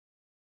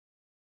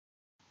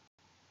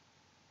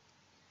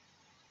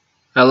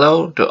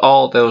Hello to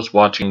all those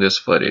watching this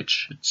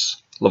footage.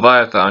 It's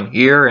Leviathan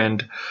here,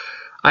 and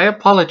I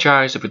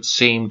apologize if it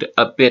seemed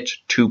a bit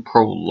too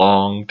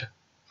prolonged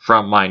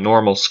from my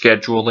normal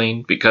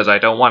scheduling because I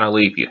don't want to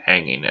leave you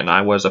hanging and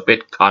I was a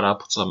bit caught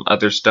up with some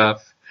other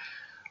stuff.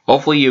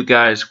 Hopefully you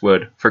guys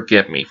would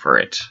forgive me for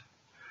it.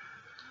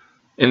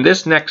 In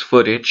this next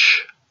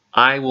footage,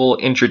 I will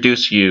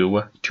introduce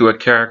you to a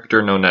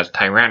character known as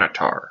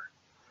Tyrannotaur.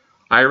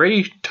 I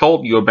already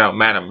told you about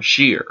Madame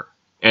Shear,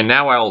 and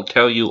now I will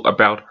tell you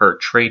about her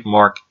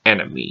trademark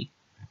enemy.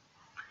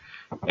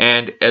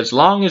 And as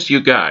long as you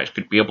guys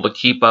could be able to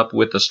keep up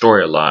with the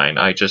storyline,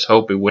 I just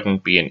hope it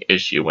wouldn't be an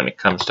issue when it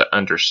comes to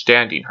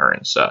understanding her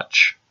and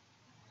such.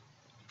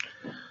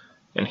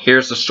 And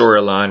here's the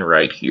storyline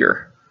right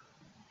here.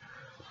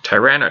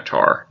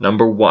 Tyrannotaur,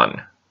 number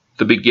 1,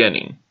 The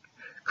Beginning.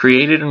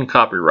 Created and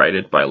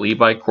copyrighted by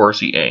Levi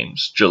Corsi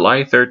Ames,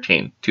 July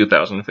 13,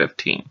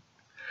 2015.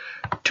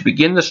 To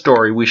begin the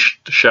story, we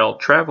shall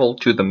travel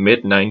to the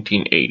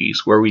mid-1980s,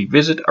 where we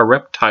visit a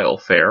reptile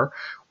fair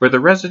where the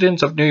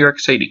residents of New York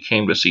City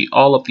came to see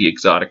all of the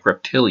exotic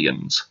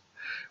reptilians.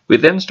 We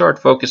then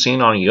start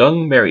focusing on a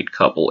young married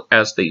couple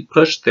as they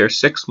push their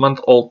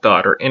 6-month-old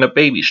daughter in a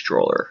baby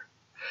stroller.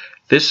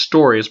 This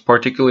story is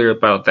particularly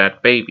about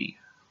that baby.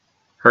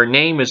 Her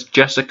name is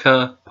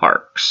Jessica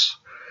Parks.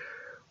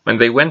 When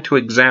they went to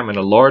examine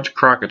a large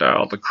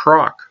crocodile, the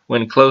croc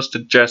went close to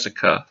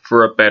Jessica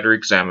for a better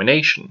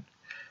examination.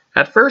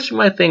 At first you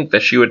might think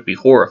that she would be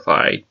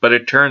horrified, but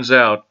it turns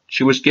out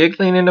she was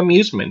giggling in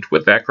amusement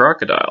with that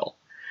crocodile.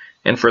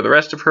 And for the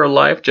rest of her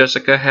life,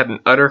 Jessica had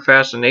an utter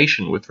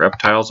fascination with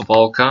reptiles of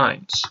all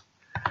kinds.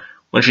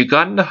 When she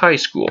got into high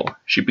school,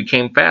 she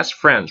became fast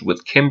friends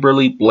with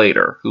Kimberly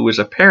Blader, who was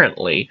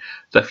apparently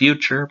the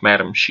future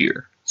Madame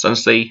Shear,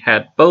 since they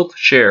had both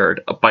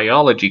shared a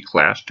biology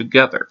class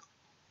together.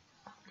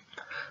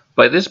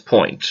 By this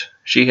point,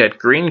 she had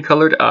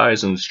green-colored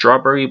eyes and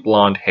strawberry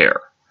blonde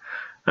hair.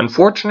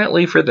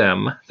 Unfortunately for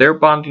them, their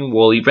bonding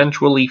will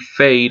eventually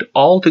fade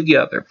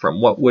altogether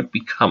from what would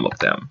become of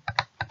them.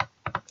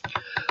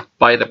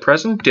 By the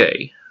present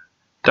day,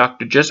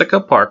 Dr.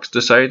 Jessica Parks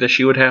decided that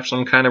she would have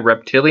some kind of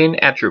reptilian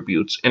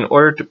attributes in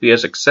order to be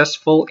as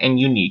successful and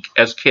unique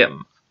as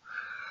Kim.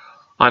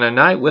 On a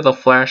night with a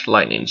flash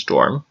lightning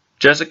storm,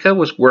 Jessica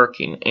was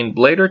working in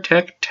Blader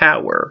Tech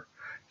Tower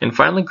and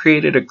finally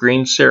created a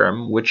green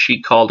serum which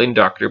she called in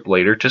Dr.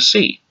 Blader to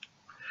see.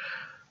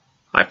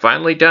 "I've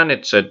finally done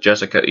it," said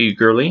Jessica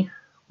eagerly.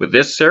 "With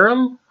this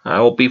serum,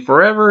 I will be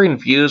forever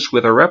infused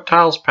with a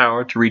reptile's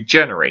power to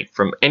regenerate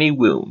from any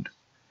wound."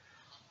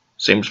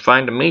 "Seems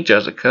fine to me,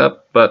 Jessica,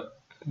 but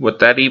would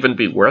that even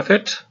be worth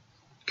it?"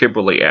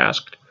 Kimberly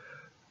asked.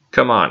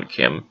 "Come on,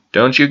 Kim,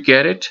 don't you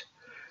get it?"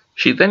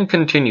 She then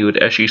continued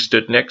as she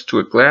stood next to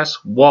a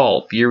glass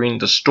wall fearing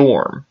the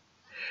storm.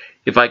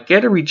 "If I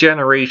get a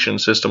regeneration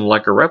system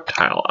like a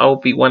reptile, I will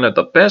be one of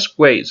the best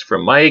ways for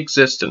my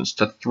existence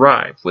to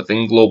thrive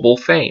within global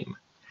fame."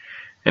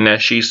 And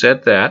as she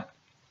said that,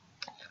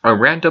 a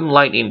random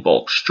lightning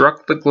bolt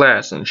struck the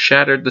glass and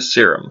shattered the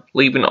serum,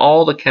 leaving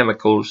all the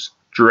chemicals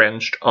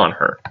drenched on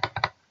her.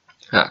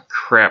 Ah,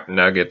 crap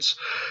nuggets.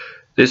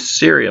 This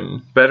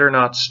serum better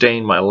not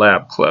stain my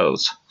lab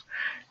clothes.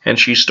 And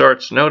she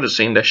starts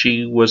noticing that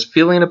she was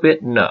feeling a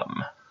bit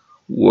numb.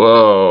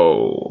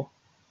 Whoa.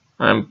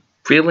 I'm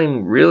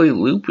feeling really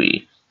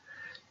loopy.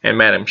 And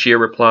Madame Shear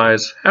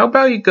replies, "How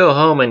about you go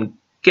home and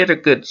get a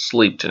good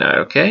sleep tonight,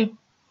 okay?"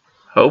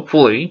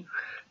 "Hopefully,"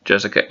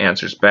 Jessica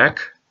answers back.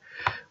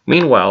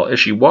 Meanwhile,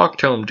 as she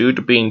walked home due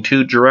to being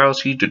too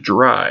drowsy to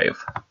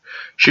drive,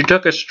 she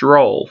took a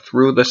stroll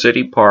through the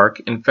city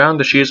park and found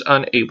that she is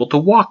unable to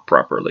walk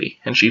properly,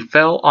 and she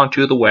fell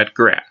onto the wet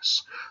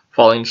grass,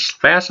 falling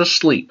fast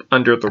asleep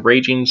under the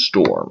raging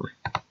storm.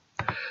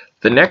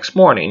 The next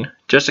morning,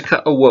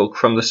 Jessica awoke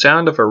from the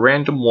sound of a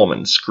random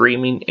woman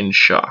screaming in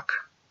shock.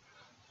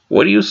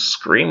 "What are you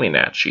screaming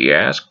at?" she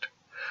asked.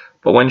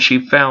 But when she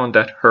found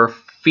that her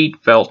feet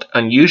felt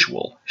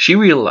unusual, she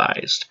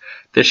realized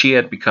that she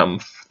had become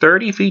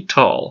 30 feet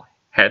tall,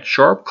 had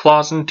sharp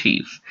claws and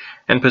teeth,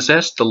 and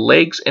possessed the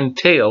legs and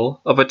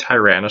tail of a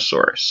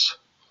Tyrannosaurus.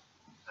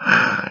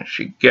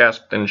 She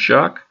gasped in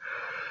shock.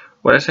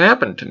 "What has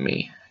happened to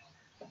me?"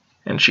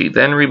 And she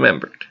then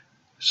remembered.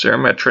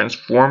 Serum had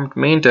transformed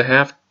me into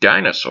half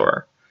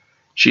dinosaur.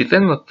 She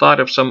then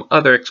thought of some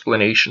other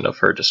explanation of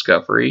her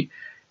discovery,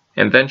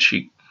 and then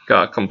she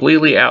got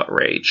completely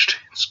outraged.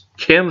 "It's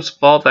Kim's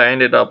fault I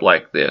ended up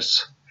like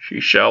this. She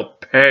shall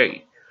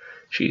pay,"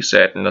 she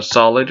said in a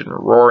solid and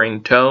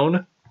roaring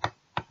tone.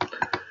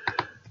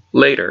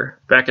 Later,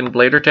 back in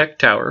Blader Tech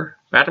Tower,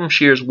 Madame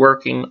Shear's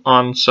working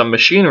on some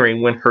machinery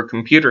when her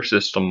computer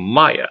system,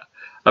 Maya,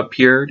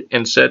 appeared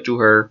and said to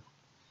her,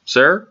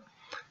 "Sir,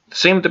 there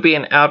seemed to be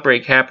an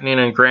outbreak happening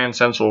in Grand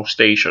Central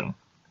Station."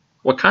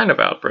 "What kind of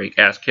outbreak?"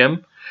 asked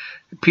Kim.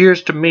 "It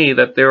appears to me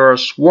that there are a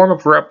swarm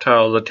of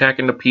reptiles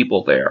attacking the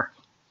people there,"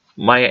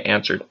 Maya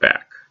answered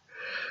back.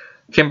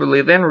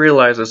 Kimberly then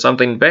realized that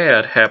something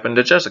bad happened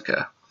to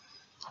Jessica.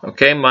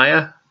 "Okay,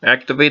 Maya,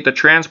 activate the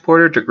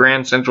transporter to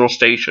Grand Central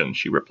Station,"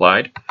 she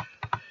replied.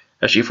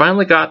 As she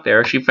finally got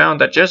there, she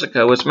found that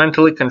Jessica was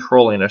mentally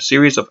controlling a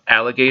series of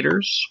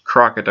alligators,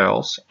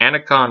 crocodiles,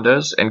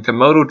 anacondas, and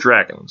Komodo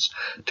dragons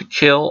to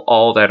kill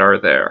all that are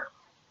there.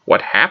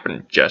 "What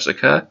happened,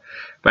 Jessica?"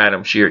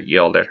 Madame Shear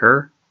yelled at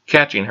her,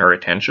 catching her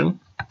attention.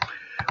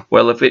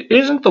 "Well, if it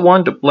isn't the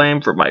one to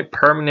blame for my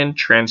permanent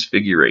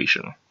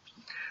transfiguration."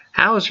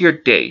 "How's your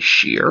day,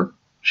 Shear?"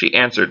 she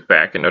answered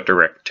back in a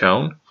direct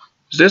tone.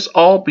 "Is this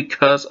all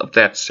because of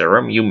that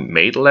serum you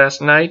made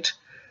last night?"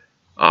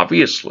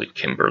 "Obviously,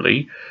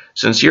 Kimberly.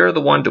 Since you're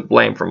the one to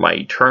blame for my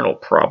eternal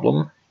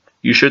problem,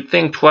 you should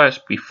think twice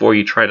before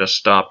you try to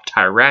stop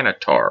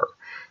Tyrannotaur,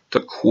 the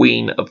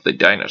queen of the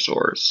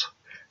dinosaurs,"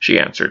 she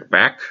answered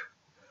back.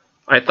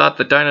 "I thought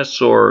the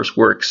dinosaurs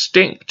were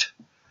extinct."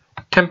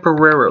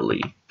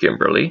 "Temporarily,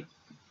 Kimberly,"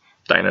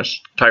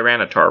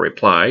 Tyrannotaur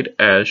replied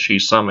as she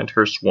summoned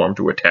her swarm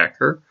to attack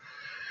her.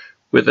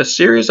 With a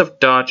series of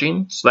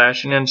dodging,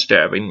 slashing, and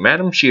stabbing,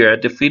 Madame Shear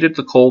had defeated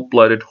the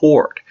cold-blooded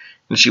horde,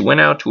 and she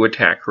went out to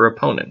attack her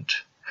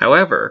opponent.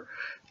 However,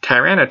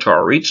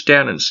 Tyrannotaur reached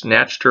down and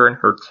snatched her in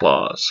her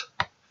claws.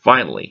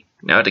 "Finally,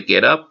 now to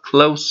get up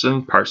close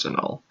and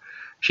personal,"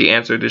 she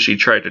answered as she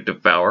tried to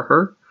devour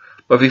her.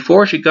 But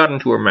before she got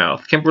into her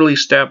mouth, Kimberly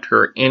stabbed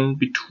her in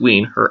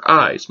between her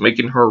eyes,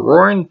 making her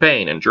roar in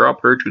pain and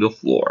drop her to the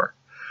floor.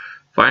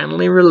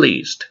 Finally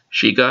released,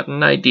 she got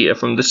an idea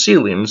from the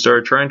ceiling and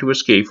started trying to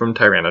escape from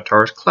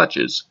Tyrannotaur's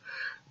clutches.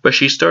 But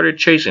she started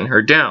chasing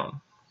her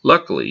down.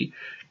 Luckily,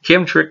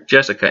 Kim tricked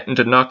Jessica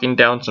into knocking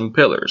down some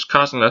pillars,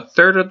 causing a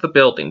third of the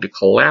building to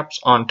collapse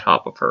on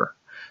top of her,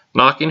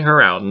 knocking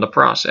her out in the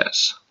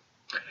process.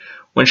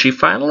 When she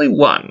finally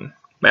won,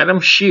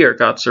 Madame Shear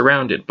got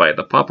surrounded by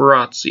the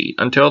paparazzi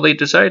until they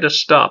decided to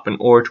stop in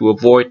order to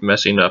avoid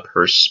messing up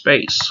her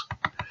space.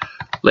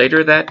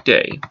 Later that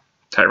day,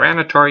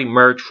 Tyrannotaur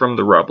emerged from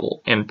the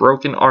rubble and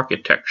broken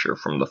architecture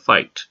from the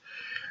fight,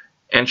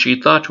 and she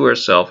thought to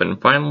herself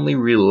and finally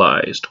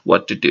realized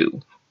what to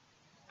do.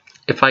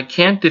 If I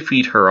can't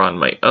defeat her on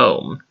my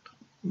own,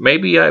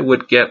 maybe I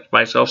would get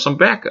myself some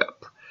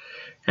backup.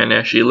 And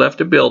as she left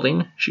the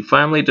building, she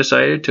finally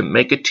decided to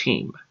make a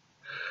team.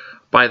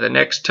 By the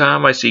next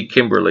time I see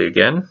Kimberly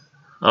again,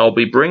 I'll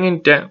be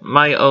bringing down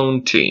my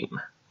own team,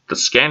 the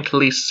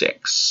Sinful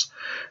Six,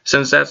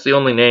 since that's the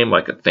only name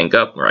I could think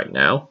up right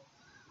now,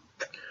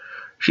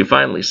 she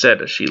finally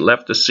said as she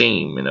left the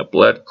scene in a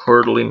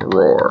blood-curdling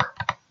roar.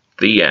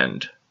 The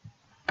end.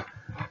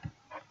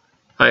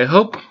 I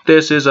hope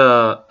this is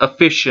a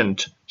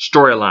efficient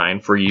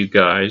storyline for you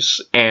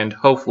guys, and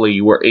hopefully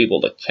you were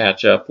able to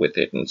catch up with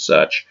it and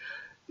such.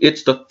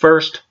 It's the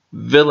first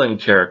villain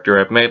character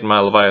I've made in my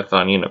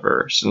Leviathan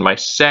universe, and my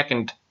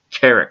second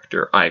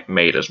character I've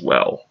made as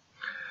well.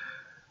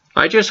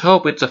 I just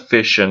hope it's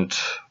efficient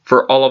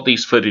for all of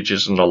these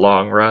footages in the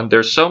long run.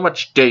 There's so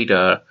much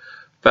data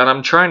that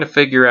I'm trying to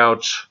figure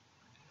out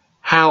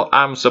how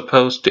I'm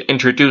supposed to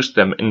introduce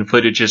them in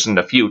footages in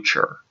the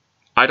future.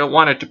 I don't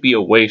want it to be a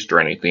waste or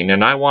anything,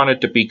 and I want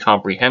it to be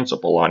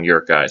comprehensible on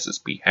your guys'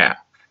 behalf.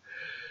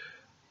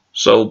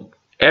 So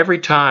every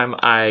time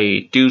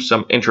I do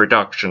some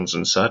introductions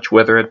and such,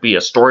 whether it be a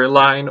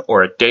storyline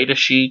or a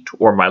datasheet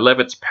or my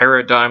Levitt's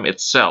paradigm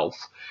itself,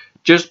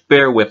 just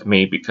bear with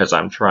me because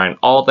I'm trying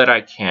all that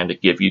I can to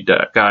give you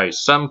guys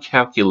some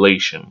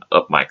calculation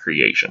of my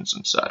creations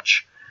and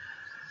such.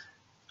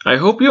 I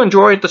hope you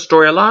enjoyed the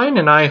storyline,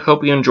 and I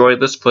hope you enjoyed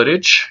this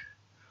footage.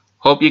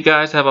 Hope you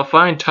guys have a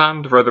fine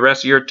time for the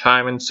rest of your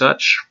time and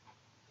such.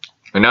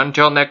 And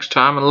until next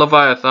time in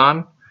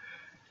Leviathan,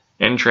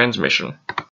 end transmission.